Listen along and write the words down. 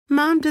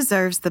Mom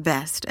deserves the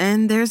best,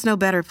 and there's no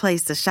better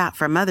place to shop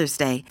for Mother's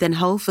Day than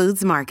Whole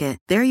Foods Market.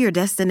 They're your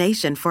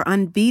destination for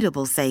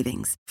unbeatable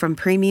savings, from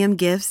premium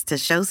gifts to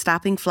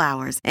show-stopping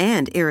flowers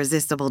and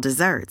irresistible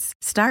desserts.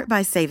 Start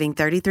by saving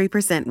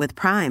 33% with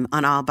Prime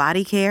on all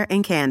body care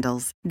and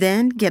candles.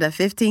 Then get a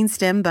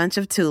 15-stem bunch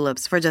of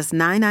tulips for just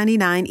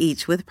 $9.99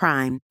 each with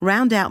Prime.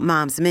 Round out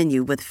Mom's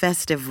menu with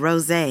festive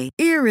rosé,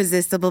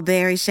 irresistible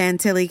berry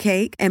chantilly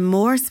cake, and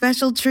more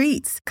special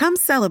treats. Come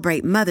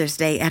celebrate Mother's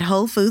Day at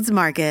Whole Foods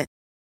Market.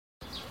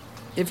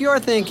 If you're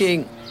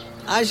thinking,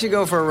 I should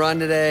go for a run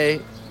today,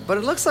 but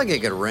it looks like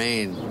it could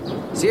rain,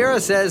 Sierra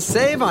says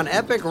save on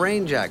epic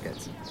rain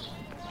jackets.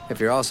 If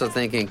you're also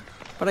thinking,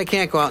 but I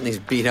can't go out in these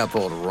beat-up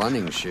old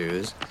running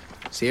shoes,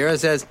 Sierra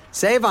says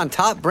save on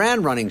top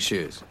brand running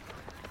shoes.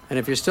 And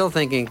if you're still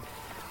thinking,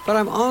 but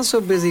I'm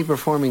also busy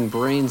performing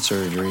brain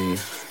surgery,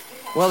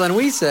 well, then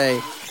we say,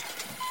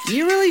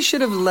 you really should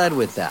have led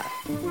with that.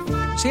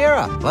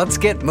 Sierra, let's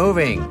get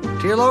moving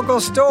to your local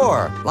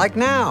store, like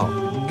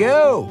now.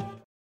 Go!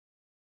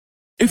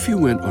 If you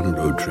went on a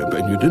road trip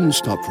and you didn't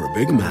stop for a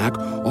Big Mac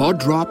or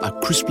drop a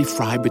crispy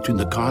fry between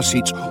the car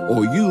seats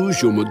or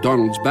use your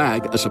McDonald's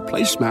bag as a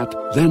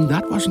placemat, then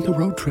that wasn't a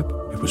road trip.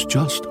 It was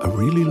just a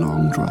really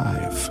long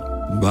drive.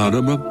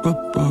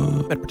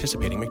 Ba-da-ba-ba-ba. At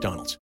participating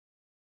McDonald's.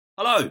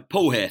 Hello,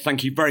 Paul here.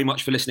 Thank you very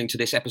much for listening to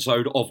this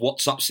episode of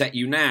What's Upset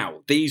You Now.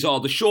 These are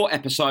the short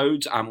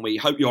episodes and we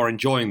hope you're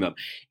enjoying them.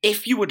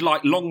 If you would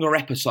like longer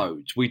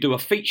episodes, we do a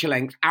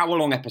feature-length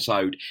hour-long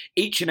episode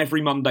each and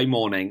every Monday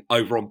morning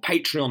over on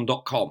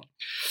patreon.com.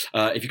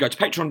 If you go to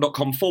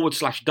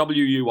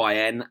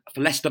patreon.com/WUIN,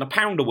 for less than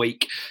 £1 a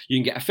week, you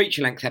can get a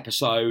feature-length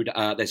episode.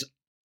 There's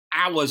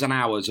hours and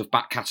hours of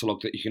back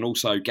catalogue that you can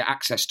also get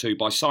access to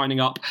by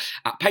signing up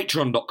at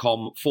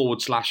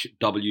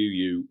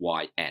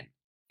patreon.com/WUIN.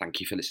 Thank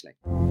you for listening.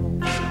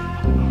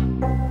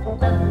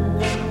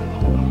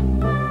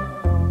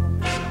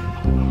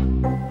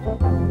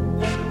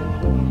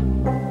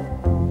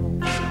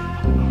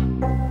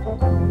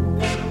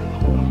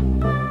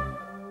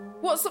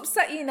 What's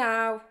upset you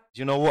now?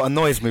 Do you know what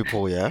annoys me,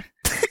 Paul, yeah?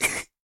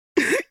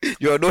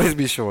 You annoys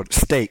me, Sean.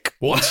 Steak.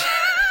 What?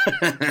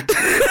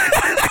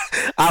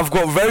 I've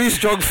got very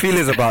strong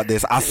feelings about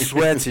this. I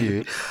swear to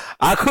you.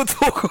 I could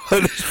talk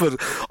about this for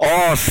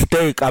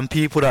steak and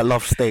people that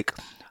love steak.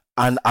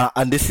 And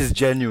this is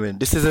genuine.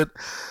 This has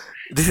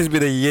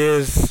been a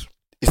years.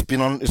 It's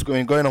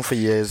been going on for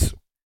years.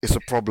 It's a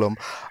problem.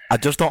 I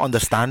just don't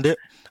understand it,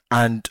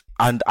 and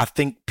I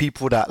think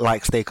people that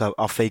like steak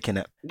are faking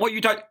it. What, you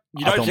don't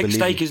think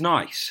steak is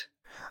nice?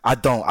 I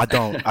don't. I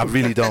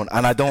really don't,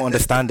 and I don't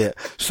understand it.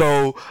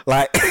 So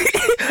like,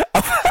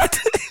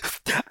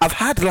 I've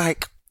had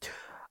like,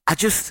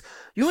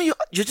 you're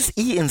just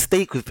eating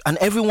steak and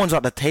everyone's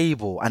at the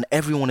table and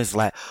everyone is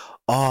like,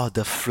 oh,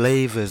 the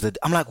flavors.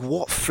 I'm like,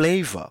 what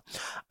flavor?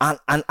 And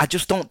I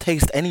just don't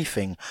taste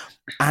anything.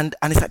 And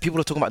it's like people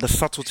are talking about the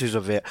subtleties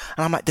of it,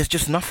 and I'm like, there's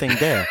just nothing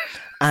there.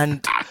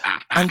 And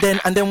then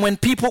when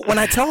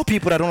I tell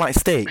people that I don't like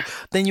steak,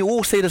 then you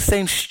all say the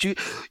same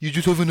you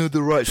just haven't had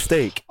the right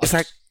steak. It's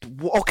like,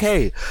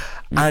 okay.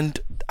 And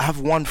I have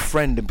one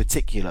friend in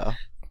particular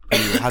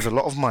who has a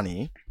lot of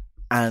money,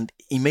 and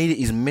he made it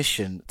his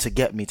mission to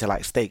get me to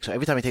like steak. So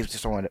every time he takes me to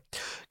someone that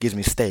gives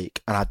me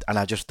steak, and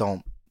I just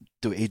don't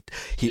do it,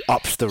 he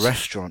ups the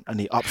restaurant, and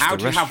he ups the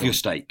restaurant. How do you have your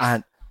steak?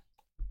 And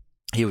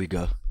here we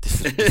go.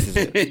 This is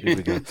it. Here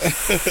we go.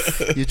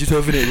 You're just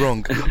having it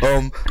wrong.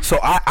 So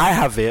I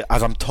have it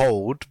as I'm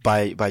told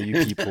by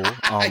you people.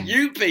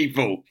 You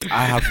people.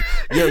 I have,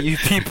 you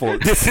people.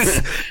 This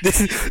is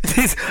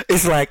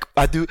it's like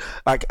I do,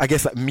 like, I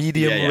guess like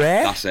medium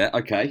rare. That's it.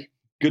 Okay.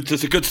 Good.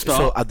 That's a good start.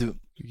 So I do.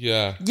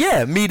 Yeah,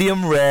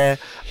 medium rare.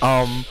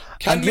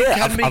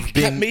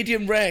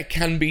 Medium rare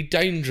can be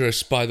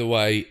dangerous, by the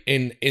way,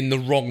 in the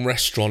wrong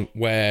restaurant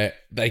where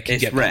they can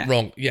get that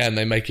wrong. Yeah, and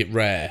they make it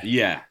rare.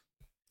 Yeah.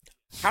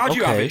 How do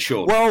you have it,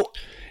 Sean? Well,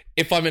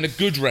 if I'm in a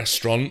good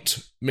restaurant,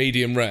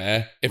 medium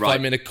rare. If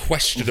I'm in a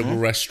questionable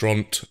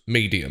restaurant,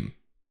 medium.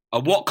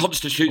 What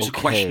constitutes a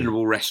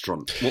questionable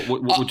restaurant? What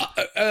would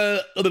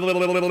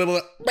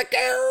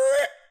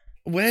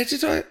Where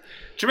did I?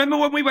 Do you remember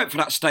when we went for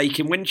that steak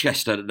in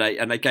Winchester today,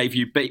 and they gave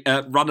you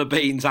runner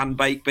beans and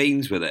baked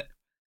beans with it?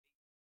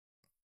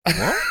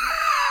 What?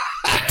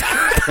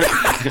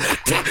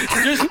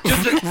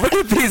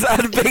 runner beans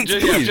and baked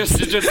beans. Just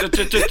to be clear,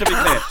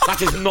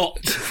 that is not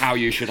how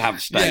you should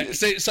have steak. Yeah,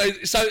 so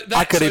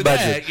I can imagine.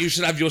 There you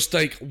should have your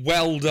steak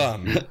well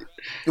done.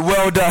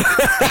 Well done.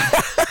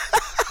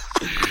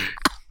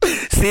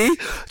 See,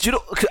 do you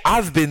know?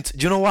 Do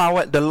you know where I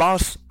went?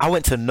 I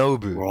went to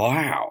Nobu.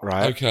 Wow.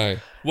 Right. Okay.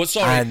 Well,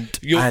 sorry.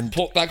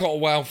 That got a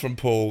wow from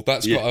Paul.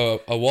 That's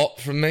got a what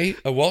from me?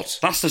 A what?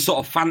 That's the sort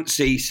of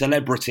fancy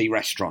celebrity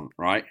restaurant,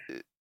 right?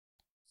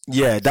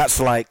 Yeah, that's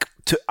like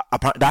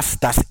that's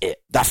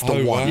it. That's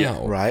the one,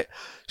 wow. Right?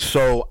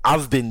 So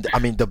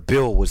the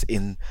bill was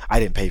in. I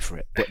didn't pay for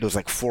it, but there was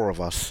like 4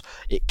 of us.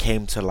 It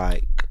came to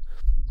like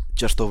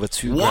just over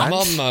 $2 grand.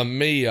 Mamma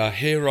mia,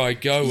 here I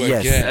go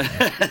again.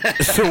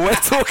 So we're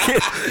talking.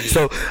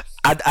 So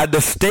and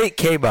the steak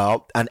came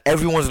out, and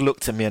everyone's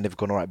looked at me and they've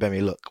gone, "All right,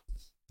 Gbemi, look,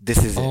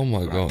 this is it." Oh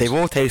my god! They've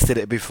all tasted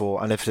it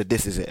before, and they've said,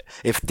 "This is it.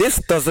 If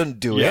this doesn't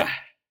do it,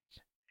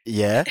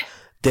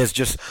 there's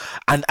just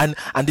and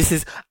this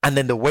is." And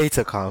then the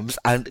waiter comes,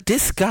 and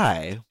this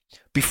guy,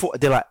 before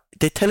they're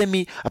telling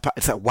me about,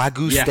 it's like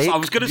Wagyu steak. I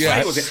was going to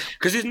say, was it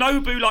because is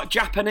Nobu like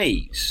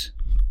Japanese?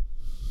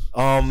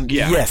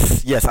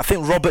 Yes. I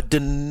think Robert De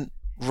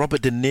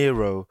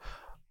Niro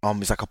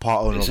is like a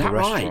part owner of the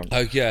restaurant.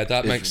 Oh yeah,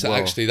 that makes sense.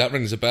 Actually, that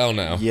rings a bell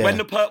now. Yeah. When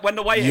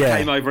the waiter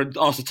came over and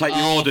asked to take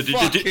your order,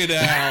 did you?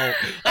 Hell.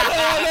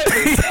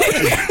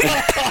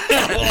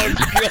 Oh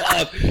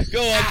god!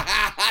 Go on.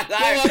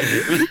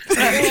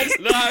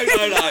 No.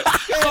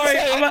 Sorry,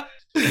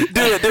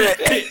 do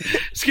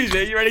it. Excuse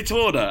me, are you ready to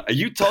order? Are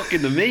you talking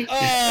to me?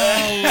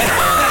 I'm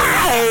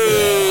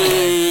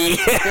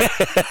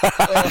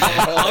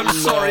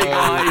sorry,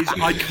 guys.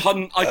 I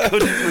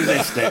couldn't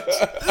resist it.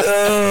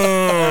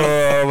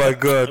 Oh my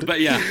god!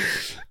 But yeah.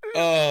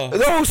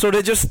 No, so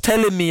they're just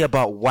telling me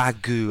about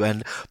Wagyu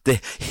and the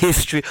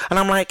history, and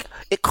I'm like,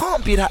 it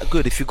can't be that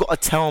good if you've got to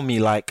tell me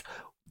like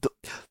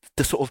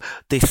the sort of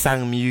they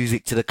sang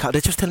music to the cow.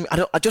 They're just telling me,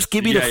 I just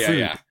give me the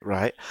food,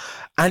 right?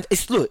 And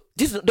don't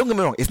get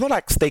me wrong, it's not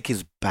like steak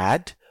is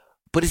bad,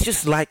 but it's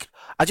just like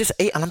I just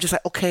ate and I'm just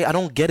like, okay, I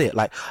don't get it.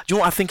 Like, do you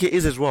know what I think it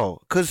is as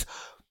well? Because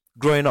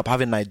growing up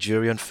having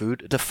Nigerian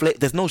food,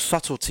 there's no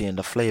subtlety in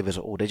the flavors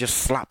at all. They just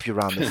slap you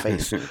around the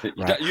face.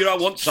 Right? You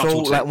don't want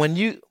subtlety. So like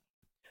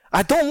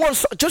I don't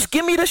want. Just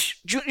give me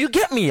you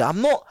get me.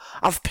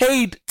 I've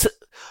paid to.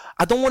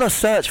 I don't want to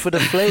search for the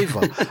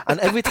flavor. And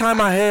every time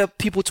I hear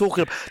people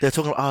they're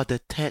talking about the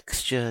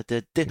texture,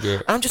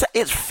 I'm just like,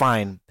 it's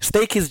fine.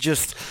 Steak is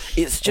just, fine.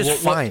 It's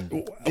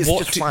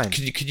just fine.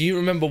 Can you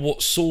remember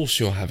what sauce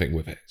you're having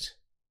with it?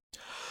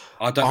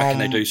 I don't reckon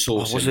they do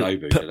sauce in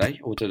Nobu, do they?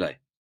 Or do they?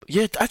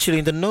 Yeah, actually,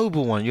 in the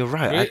Nobu one, you're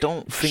right. Really? I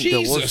don't think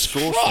there was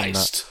sauce on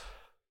that.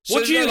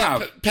 What do you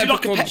have?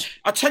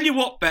 I tell you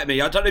what,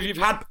 Gbemi, I don't know if you've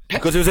had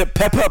because it was a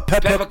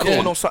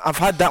peppercorn or something. I've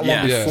had that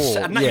one before.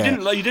 And you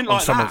didn't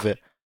like some that. Of it.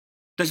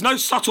 There's no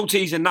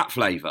subtleties in that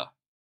flavour.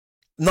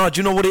 No, do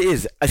you know what it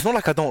is? It's not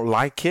like I don't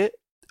like it,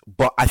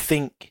 but I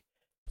think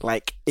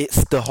like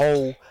it's the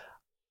whole.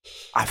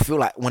 I feel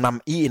like when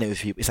I'm eating it with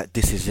people, it's like,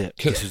 this is it.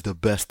 This is the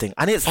best thing.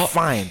 And it's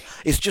fine.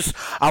 It's just,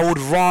 I would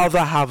rather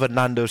have a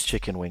Nando's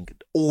chicken wing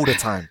all the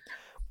time.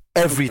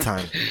 Every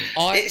time.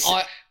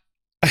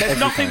 There's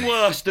nothing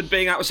worse than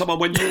being out with someone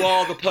when you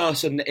are the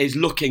person that is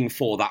looking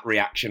for that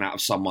reaction out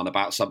of someone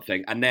about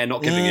something and they're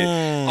not giving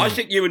it. I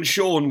think you and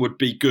Sean would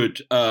be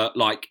good,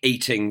 like,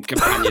 eating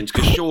companions,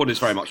 because Sean is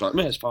very much like,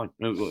 it's fine.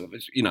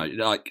 You know,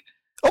 like...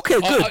 Okay,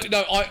 good.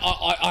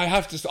 I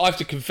have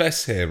to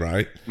confess here,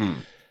 right?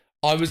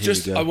 I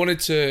wanted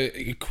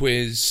to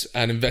quiz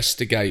and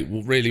investigate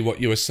really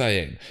what you were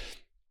saying.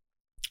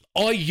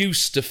 I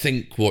used to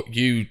think what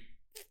you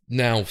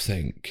now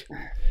think,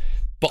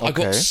 but I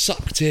got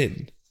sucked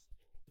in.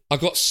 I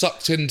got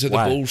sucked into the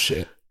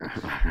bullshit.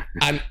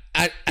 And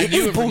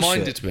you have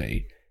reminded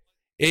me,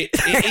 it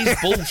is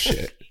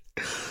bullshit.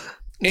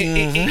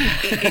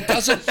 It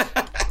doesn't...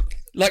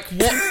 Like,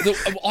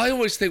 I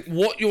always think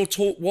what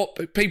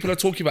people are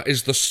talking about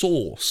is the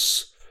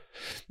sauce.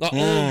 Like,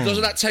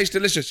 doesn't that taste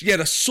delicious? Yeah,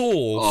 the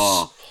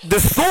sauce. The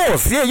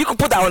sauce, yeah, you can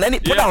put that on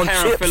chips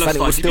and it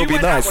will still be nice. If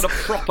you went out with a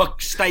proper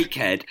steak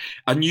head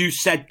and you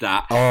said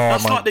that,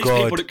 that's like these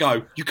people that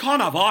go, you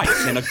can't have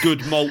ice in a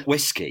good malt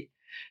whiskey.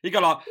 You go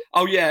like,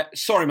 oh yeah,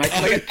 sorry mate,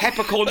 can I get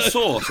peppercorn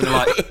sauce? And they're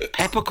like,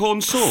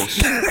 peppercorn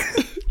sauce?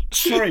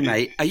 Sorry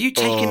mate, are you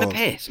taking the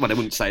piss? Well, they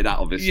wouldn't say that,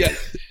 obviously. Yeah.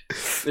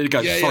 They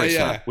go, sorry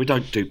sir, we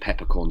don't do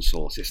peppercorn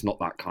sauce. It's not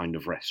that kind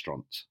of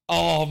restaurant.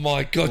 Oh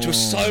my god, you're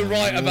so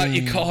right about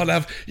you can't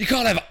have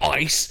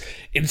ice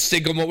in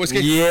single malt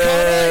whiskey.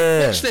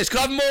 Yeah. Watch this. Can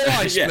I have more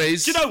ice,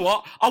 please? Do you know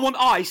what? I want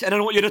ice, and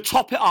then I want you to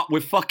top it up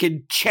with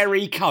fucking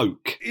cherry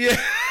Coke. Yeah.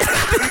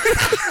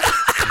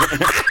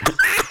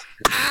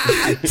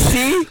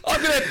 See,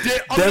 I'm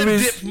gonna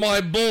dip my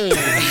balls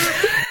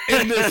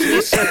in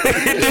this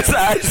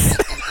ice.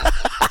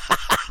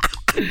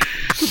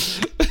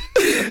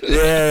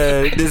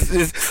 Yeah,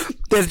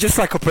 there's just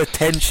like a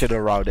pretension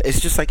around it. It's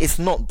just like, it's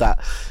not that.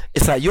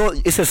 It's like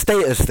it's a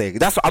status thing.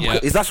 That's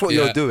what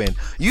you're doing.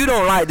 You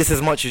don't like this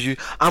as much as you.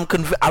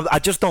 I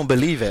just don't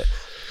believe it.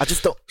 I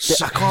just don't.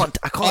 I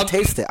can't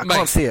taste it. I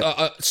can't see it.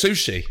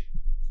 Sushi.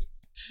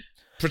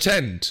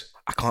 Pretend.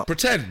 I can't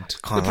pretend.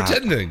 They're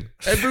pretending.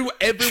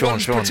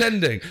 Everyone's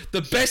pretending.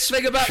 The best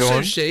thing about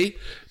sushi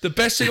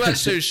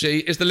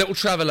is the little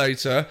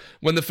travelator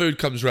when the food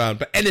comes round.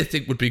 But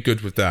anything would be good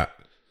with that.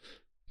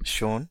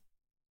 Sean,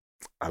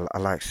 I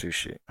like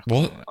sushi.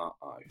 What?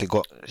 They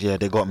got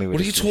me with.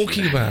 What are you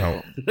talking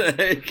about?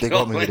 They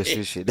got me with the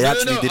sushi. No,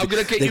 I'm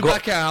gonna get you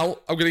back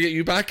out. I'm gonna get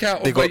you back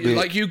out.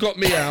 Like you got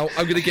me out.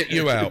 I'm gonna get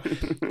you out.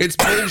 It's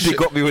bullshit. They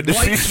got me with the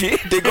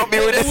sushi. They got me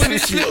with the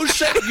sushi.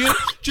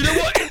 Do you know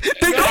what?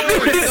 They got me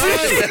with the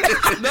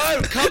sushi.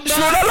 No, come back.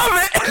 Sean, I love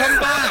it. Come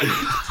back.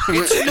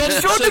 This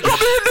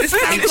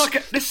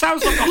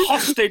sounds like a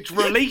hostage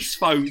release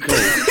phone call.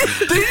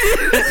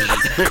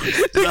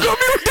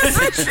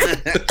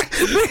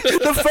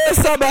 The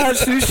first time I had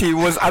sushi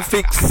was, I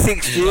think,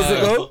 6 years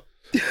ago.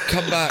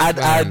 Come back, and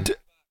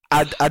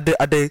I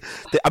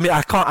mean,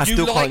 I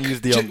still can't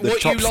use the what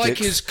chopsticks. you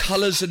like is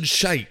colours and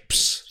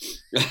shapes.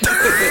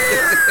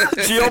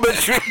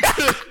 Geometry.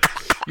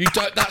 You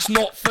don't. That's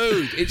not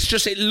food. It's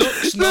just it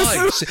looks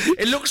nice.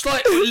 It looks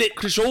like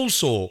licorice all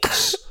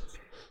sorts.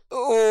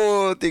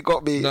 Oh, they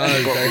got me. No,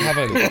 they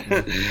haven't.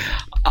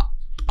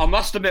 I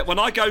must admit, when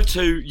I go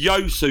to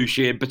Yo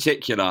Sushi in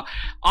particular,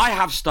 I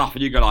have stuff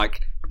and you go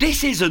like,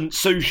 this isn't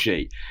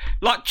sushi.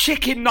 Like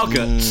chicken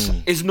nuggets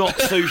is not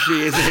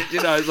sushi, is it?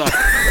 You know, it's like,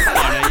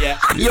 yeah.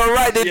 You're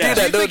right, they do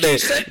that, don't they?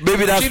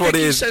 Maybe that's what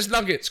it is. He says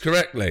nuggets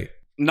correctly.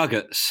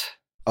 Nuggets.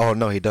 Oh,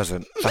 no, he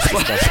doesn't. That's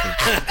disgusting.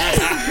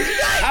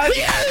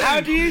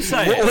 How do you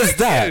say What it? was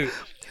that?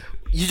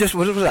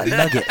 What was that?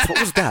 Nuggets. What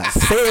was that?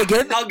 Say it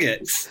again.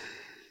 Nuggets.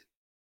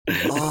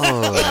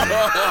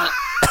 Oh.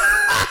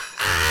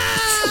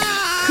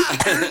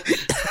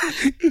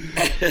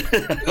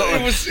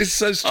 It's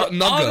so strong.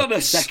 Nuggets. Hold on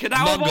a second.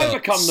 How have I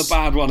become the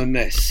bad one in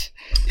this?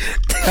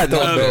 I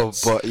don't know,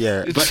 but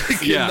yeah.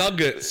 Chicken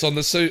nuggets on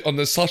the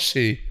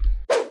sushi.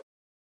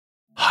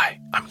 Hi,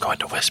 I'm going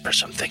to whisper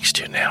some things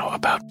to you now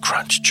about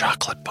Crunch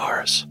chocolate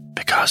bars,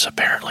 because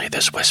apparently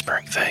this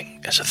whispering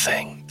thing is a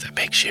thing that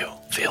makes you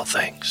feel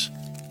things.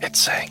 It's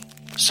saying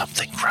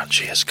something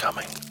crunchy is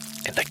coming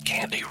in the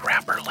candy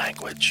wrapper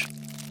language.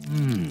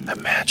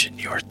 Imagine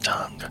your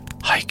tongue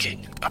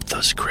hiking up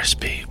those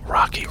crispy,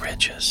 rocky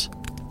ridges.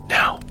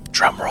 Now,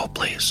 drum roll,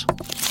 please.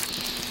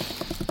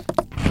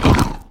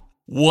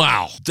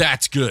 Wow,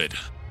 that's good.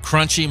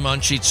 Crunchy,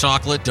 munchy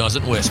chocolate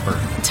doesn't whisper.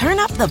 Turn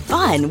up the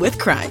fun with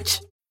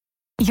Crunch.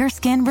 Your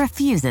skin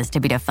refuses to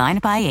be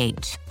defined by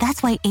age.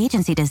 That's why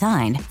Agency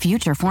designed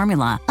Future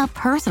Formula, a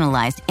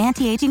personalized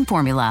anti-aging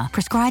formula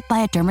prescribed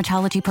by a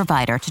dermatology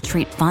provider to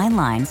treat fine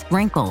lines,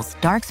 wrinkles,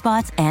 dark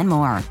spots, and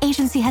more.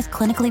 Agency has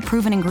clinically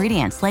proven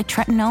ingredients like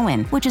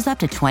tretinoin, which is up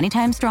to 20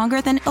 times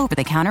stronger than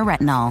over-the-counter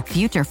retinol.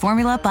 Future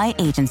Formula by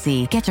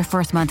Agency. Get your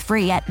first month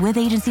free at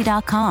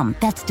withagency.com.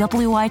 That's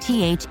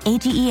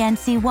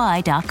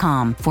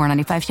WITHAGENCY.com.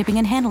 $4.95 shipping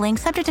and handling,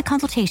 subject to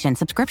consultation.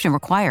 Subscription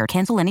required.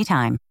 Cancel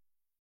anytime.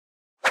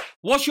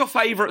 What's your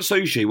favourite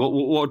sushi? What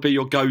would be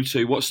your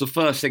go-to? What's the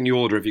first thing you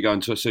order if you go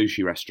into a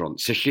sushi restaurant?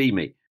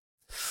 Sashimi.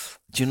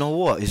 Do you know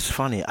what? It's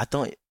funny. I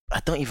don't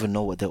even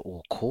know what they're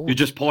all called. You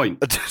just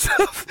point.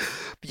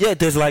 Yeah,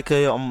 there's like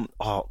a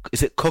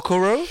is it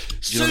Kokoro?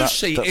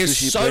 Sushi that is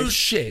sushi so place?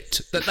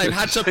 shit that they've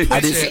had to put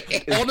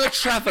it on a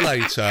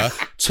travelator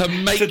to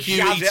make To you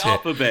jazz eat it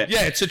up a bit.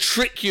 Yeah, to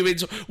trick you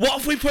into. What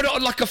if we put it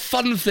on like a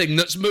fun thing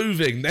that's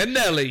moving? Then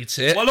they'll eat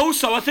it. Well,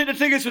 also, I think the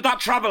thing is with that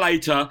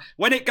travelator,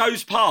 when it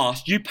goes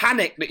past, you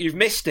panic that you've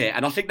missed it,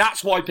 and I think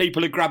that's why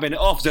people are grabbing it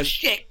off. So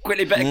shit,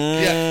 quickly back.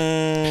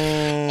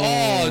 Yeah.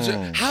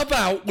 Oh, how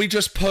about we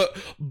just put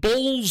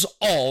balls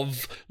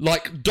of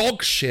like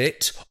dog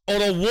shit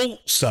on a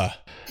waltzer?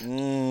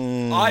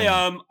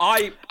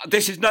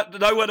 This is no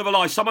word of a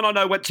lie. Someone I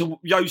know went to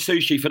Yo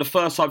Sushi for the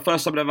first time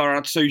I've ever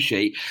had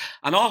sushi,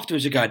 and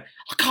afterwards they're going,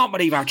 I can't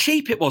believe how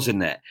cheap it was in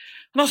there.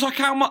 And I was like,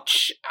 how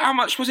much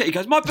was it? He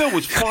goes, my bill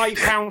was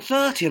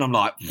 £5.30, and I'm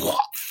like, what?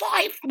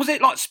 Was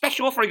it like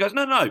special offer? He goes,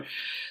 no.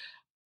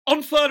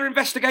 On further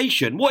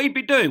investigation, what he'd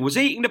been doing was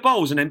eating the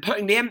bowls and then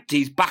putting the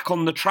empties back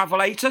on the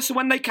travelator. So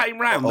when they came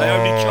round, they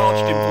only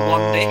charged him for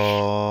one dish.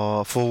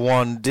 Oh, for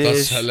one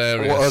dish. That's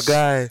hilarious. What a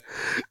guy.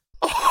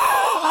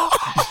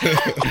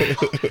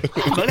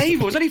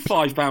 Unbelievable. It was only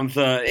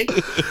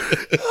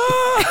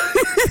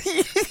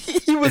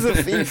 £5.30. He was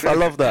a thief. I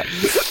love that.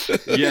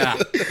 Yeah,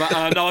 but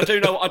no, I do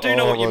know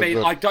what you mean.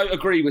 God. I don't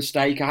agree with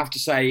steak. I have to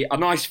say, a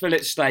nice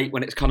fillet steak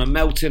when it's kind of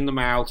melt in the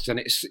mouth and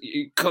it's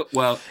cooked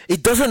well.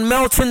 It doesn't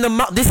melt in the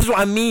mouth. This is what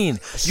I mean.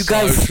 You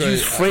guys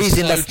use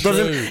phrasing that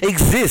doesn't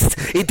exist.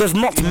 It does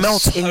not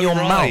melt in your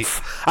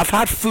mouth. I've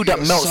had food that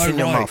melts in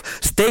your mouth.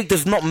 Steak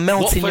does not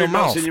melt in your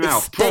mouth. What food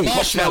melts in your mouth?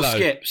 Marshmallow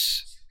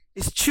skips.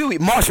 It's chewy.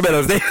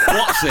 Marshmallows.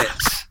 What's it?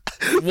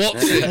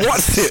 What's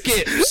it?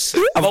 Skips.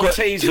 I've got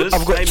They melt in your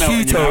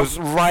Cheetos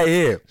right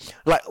here.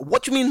 Like,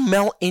 what do you mean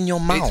melt in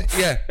your mouth?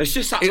 It's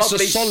just that It's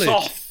lovely a solid.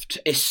 soft.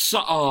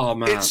 Oh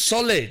man, It's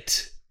solid.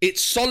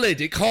 It's solid.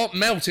 It can't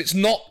melt. It's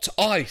not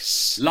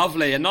ice.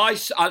 lovely. A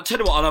nice. I'll tell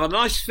you what. I'll have a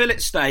nice fillet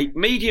steak,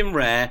 medium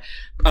rare,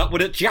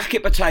 with a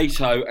jacket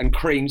potato and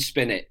creamed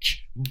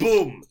spinach.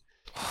 Boom.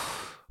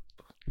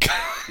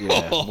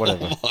 Yeah,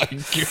 whatever. Oh my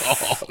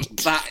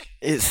god.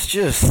 It's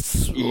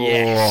just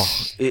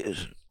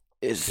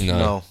it's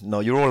no,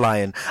 you're all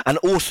lying. And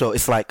also,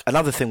 it's like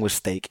another thing with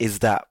steak is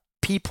that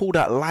people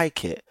that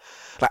like it,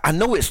 like, I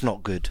know it's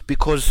not good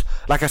because,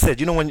 like I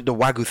said, you know, when the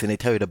Wagyu thing, they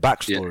tell you the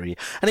backstory,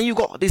 and then you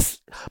got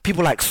these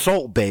people like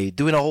Salt Bae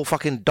doing a whole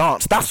fucking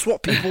dance. That's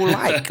what people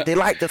like. They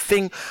like the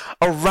thing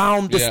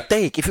around the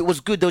steak. If it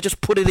was good, they'll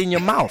just put it in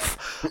your mouth.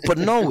 But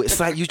no,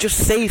 it's like you just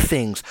say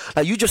things.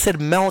 Like you just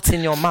said, melt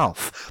in your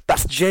mouth.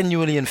 That's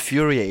genuinely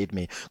infuriated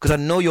me because I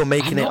know you're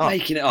making it up. I'm not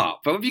making it up.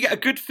 But if you get a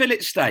good fillet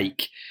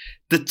steak,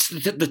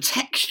 the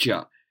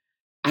texture.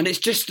 And it's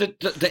just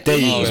the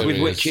ease with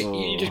which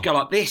you just go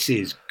like, this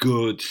is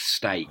good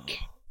steak.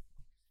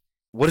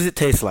 What does it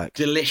taste like?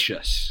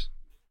 Delicious.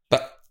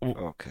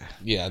 Okay.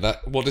 Yeah,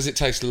 what does it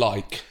taste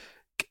like?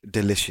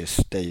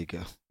 Delicious. There you go.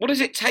 What does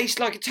it taste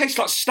like? It tastes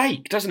like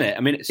steak, doesn't it? I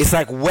mean, it's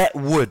like wet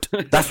wood.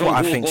 That's what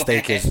I think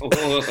steak is.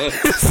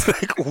 It's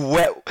like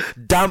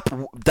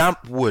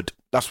damp wood.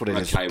 That's what it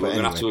is. Okay, we're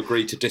going to have to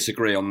agree to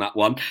disagree on that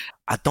one.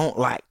 I don't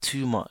like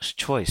too much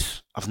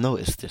choice. I've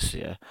noticed this,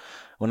 yeah.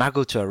 When I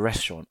go to a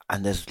restaurant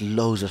and there's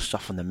loads of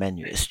stuff on the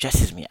menu, it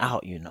stresses me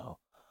out, you know,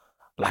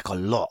 like a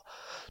lot,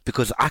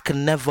 because I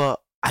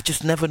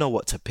just never know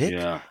what to pick.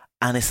 Yeah.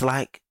 And it's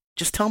like,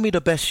 just tell me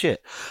the best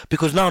shit.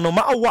 Because now, no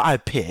matter what I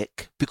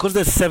pick, because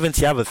there's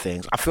 70 other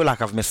things, I feel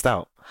like I've missed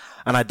out.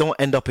 And I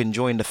don't end up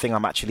enjoying the thing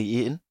I'm actually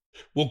eating.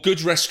 Well,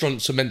 good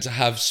restaurants are meant to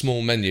have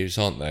small menus,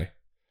 aren't they?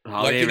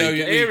 Oh, like,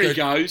 here he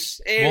goes.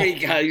 Here he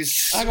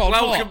goes. Hang on,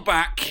 welcome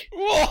back.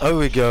 What? Here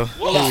we go.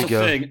 Well, that's the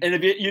thing. And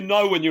if you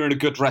know when you're in a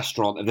good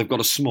restaurant if they've got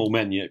a small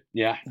menu,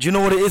 yeah. Do you know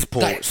what it is,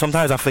 Paul?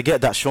 Sometimes I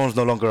forget that Sean's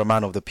no longer a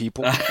man of the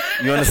people.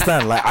 You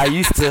understand? Like, I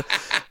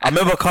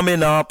remember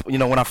coming up, you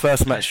know, when I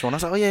first met Sean, I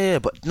was like, oh, yeah,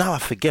 but now I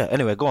forget.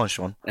 Anyway, go on,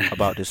 Sean,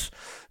 about this.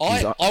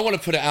 I want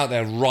to put it out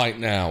there right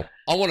now.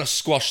 I want to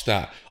squash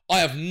that. I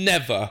have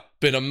never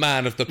been a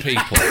man of the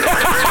people.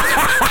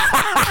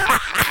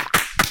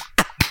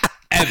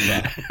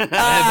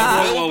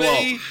 Ever will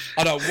be.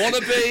 I don't want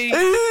to be.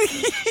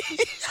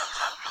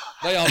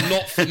 They are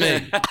not for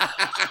me.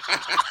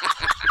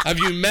 Have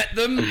you met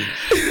them?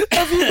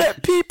 Have you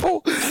met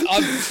people?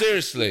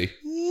 Seriously.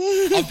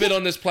 I've been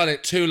on this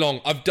planet too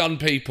long. I've done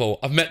people.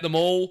 I've met them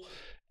all.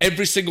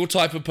 Every single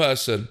type of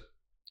person.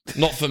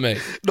 Not for me.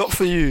 Not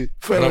for you.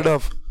 Fair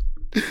enough.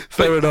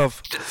 Fair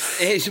enough.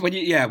 It's when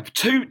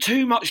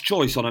too much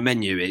choice on a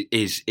menu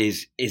is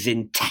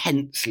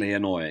intensely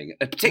annoying,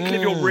 particularly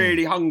if you're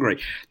really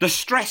hungry. The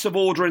stress of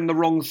ordering the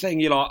wrong thing,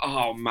 you're like,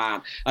 oh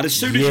man. And as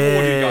soon as you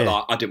order, you go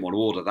like, I didn't want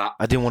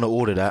to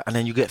order that. And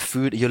then you get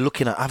food, you're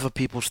looking at other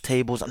people's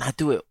tables, and I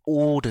do it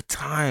all the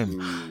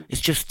time. It's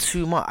just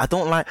too much. I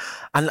don't like,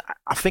 and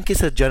I think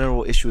it's a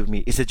general issue with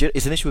me. It's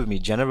an issue with me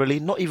generally,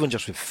 not even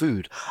just with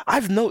food.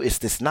 I've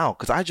noticed this now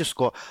because I'm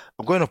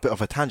going off a bit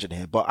of a tangent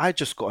here, but I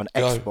just got an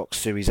Xbox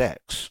Series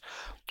X,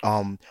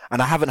 and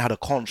I haven't had a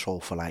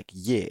console for like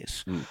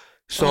years.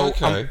 So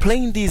I'm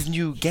playing these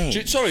new games.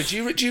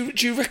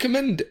 Do you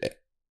recommend it?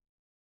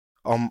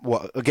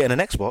 What, getting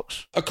an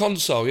Xbox? A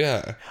console,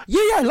 yeah. Yeah,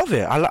 I love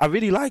it. I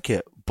really like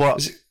it.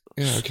 But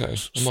yeah, okay.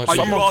 Are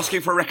you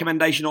asking for a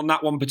recommendation on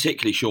that one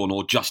particularly, Sean,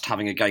 or just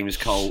having a games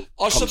console?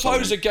 I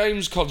suppose a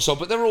games console,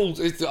 but they're all,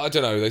 I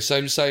don't know, they're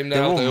same now.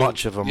 They're all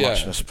much of a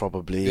muchness,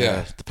 probably,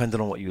 depending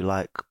on what you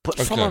like. But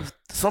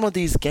some of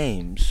these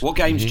games... What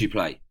games do you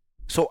play?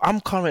 So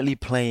I'm currently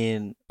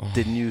playing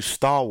the new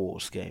Star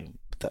Wars game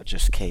that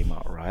just came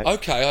out, right?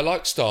 Okay, I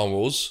like Star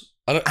Wars.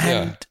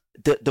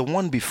 The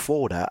one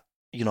before that,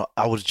 you know,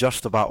 I was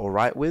just about all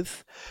right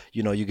with.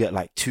 You know, you get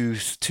like two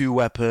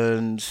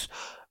weapons.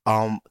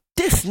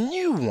 This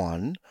new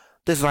one,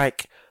 there's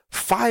like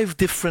 5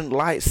 different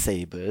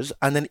lightsabers,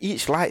 and then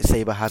each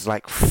lightsaber has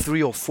like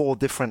 3 or 4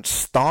 different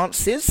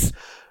stances,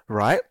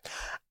 right?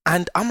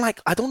 And I'm like,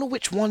 I don't know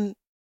which one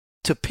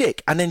to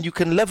pick, and then you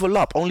can level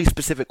up only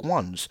specific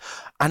ones,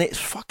 and it's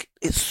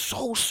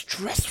so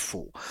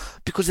stressful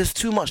because there's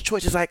too much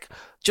choice. It's like,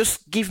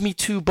 just give me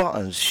 2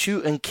 buttons,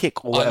 shoot and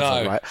kick or whatever.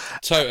 I know, right?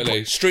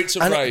 Totally. Streets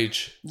of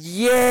Rage.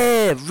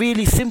 Yeah,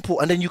 really simple.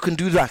 And then you can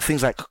do like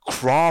things like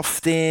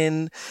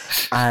crafting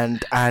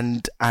and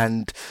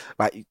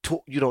like,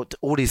 you know,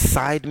 all these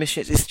side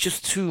missions. It's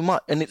just too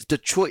much, and the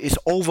choice is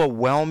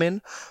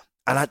overwhelming.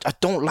 And I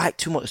don't like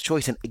too much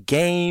choice in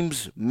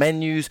games,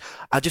 menus.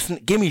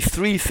 Give me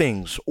 3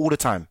 things all the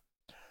time.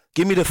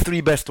 Give me the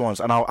 3 best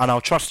ones, and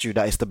I'll trust you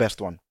that it's the best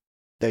one.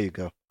 There you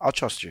go. I'll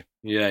trust you.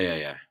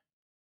 Yeah.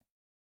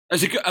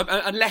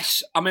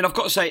 Unless I've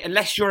got to say,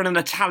 unless you're in an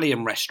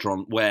Italian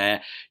restaurant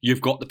where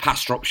you've got the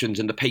pasta options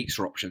and the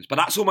pizza options, but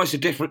that's almost a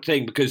different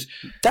thing because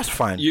that's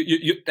fine.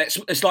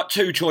 It's like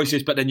 2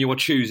 choices, but then you are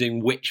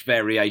choosing which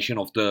variation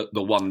of the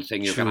one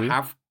thing you're going to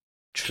have.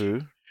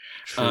 True.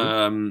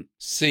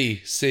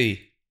 C.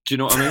 Do you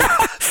know what I mean?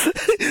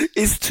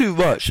 It's too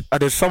much. And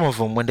there's some of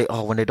them when they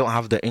don't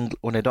have it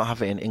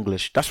in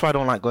English. That's why I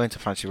don't like going to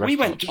fancy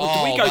restaurants.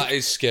 That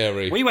is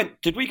scary.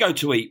 Did we go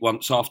to eat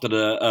once after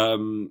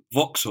the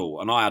Vauxhall,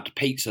 and I had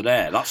pizza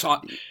there. That's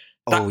like,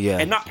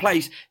 in that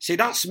place. See,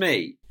 that's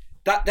me.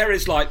 That there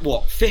is like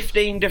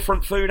 15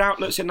 different food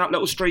outlets in that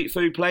little street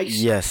food place.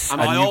 Yes,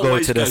 and you go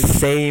to the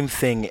same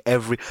thing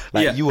every.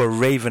 You were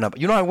raving up.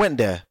 You know, I went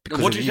there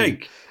because. What do you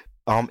think?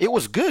 It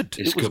was good.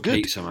 It's it was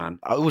good pizza, man.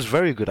 It was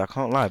very good. I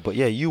can't lie. But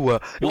yeah, you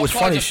were. It What was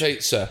kind funny. of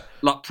pizza?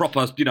 Like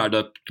proper,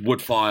 the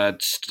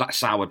wood-fired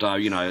sourdough,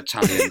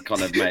 Italian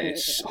kind of mate.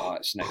 It's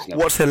next level.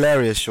 What's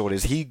hilarious, Sean,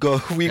 is we go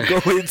in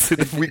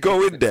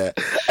there,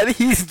 and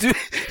he's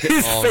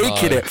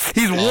faking it.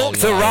 He's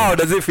walked around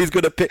as if he's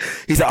gonna pick.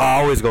 He's like,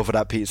 I always go for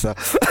that pizza,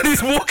 and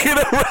he's walking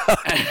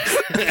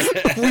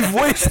around. We've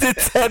wasted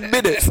 10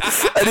 minutes,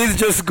 and he's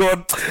just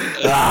gone.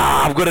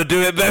 I'm gonna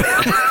do it, man.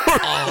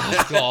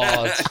 Oh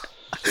God.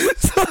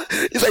 So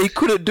he's like, he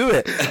couldn't do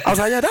it. I was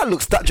like, yeah,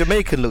 that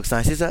Jamaican looks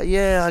nice. He's like,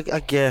 yeah, I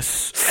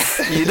guess.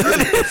 And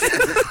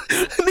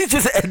he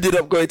just ended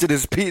up going to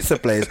this pizza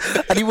place,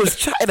 and he was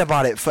chatting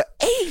about it for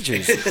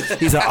ages.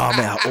 He's like, oh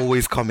man, I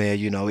always come here.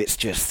 It's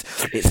just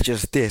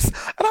this,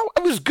 and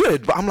it was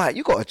good. But I'm like,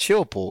 you got to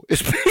chill, Paul.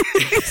 It's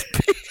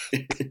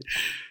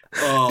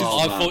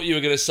I thought you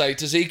were going to say,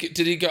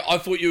 did he go? I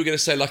thought you were going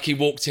to say like he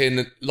walked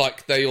in,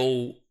 like they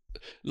all.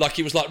 Like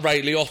he was like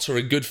Ray Liotta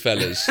in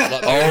Goodfellas.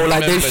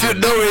 Like they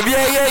should know him.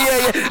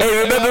 Yeah.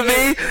 Hey, remember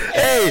me?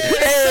 Hey.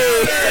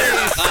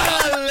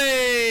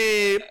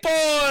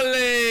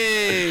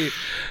 Paulie.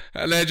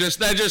 And they're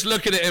just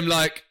looking at him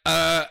like,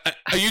 are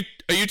you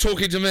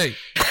talking to me?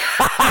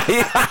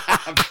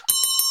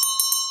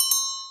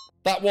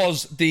 That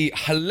was the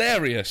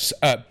hilarious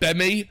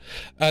Gbemi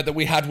that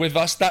we had with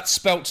us. That's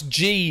spelt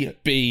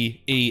Gbemi.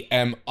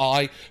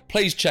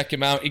 Please check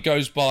him out. He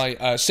goes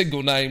by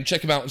single name.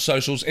 Check him out on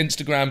socials,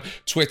 Instagram,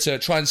 Twitter.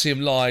 Try and see him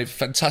live.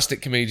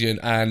 Fantastic comedian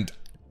and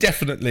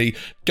definitely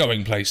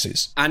going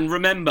places. And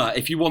remember,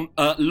 if you want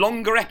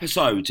longer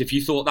episodes, if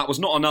you thought that was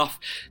not enough,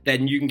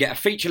 then you can get a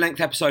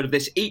feature-length episode of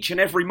this each and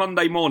every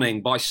Monday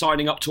morning by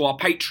signing up to our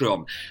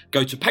Patreon.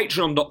 Go to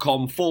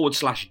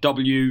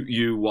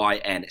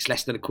patreon.com/WUYN. It's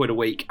less than £1 a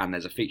week, and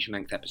there's a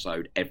feature-length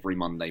episode every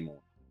Monday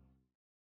morning.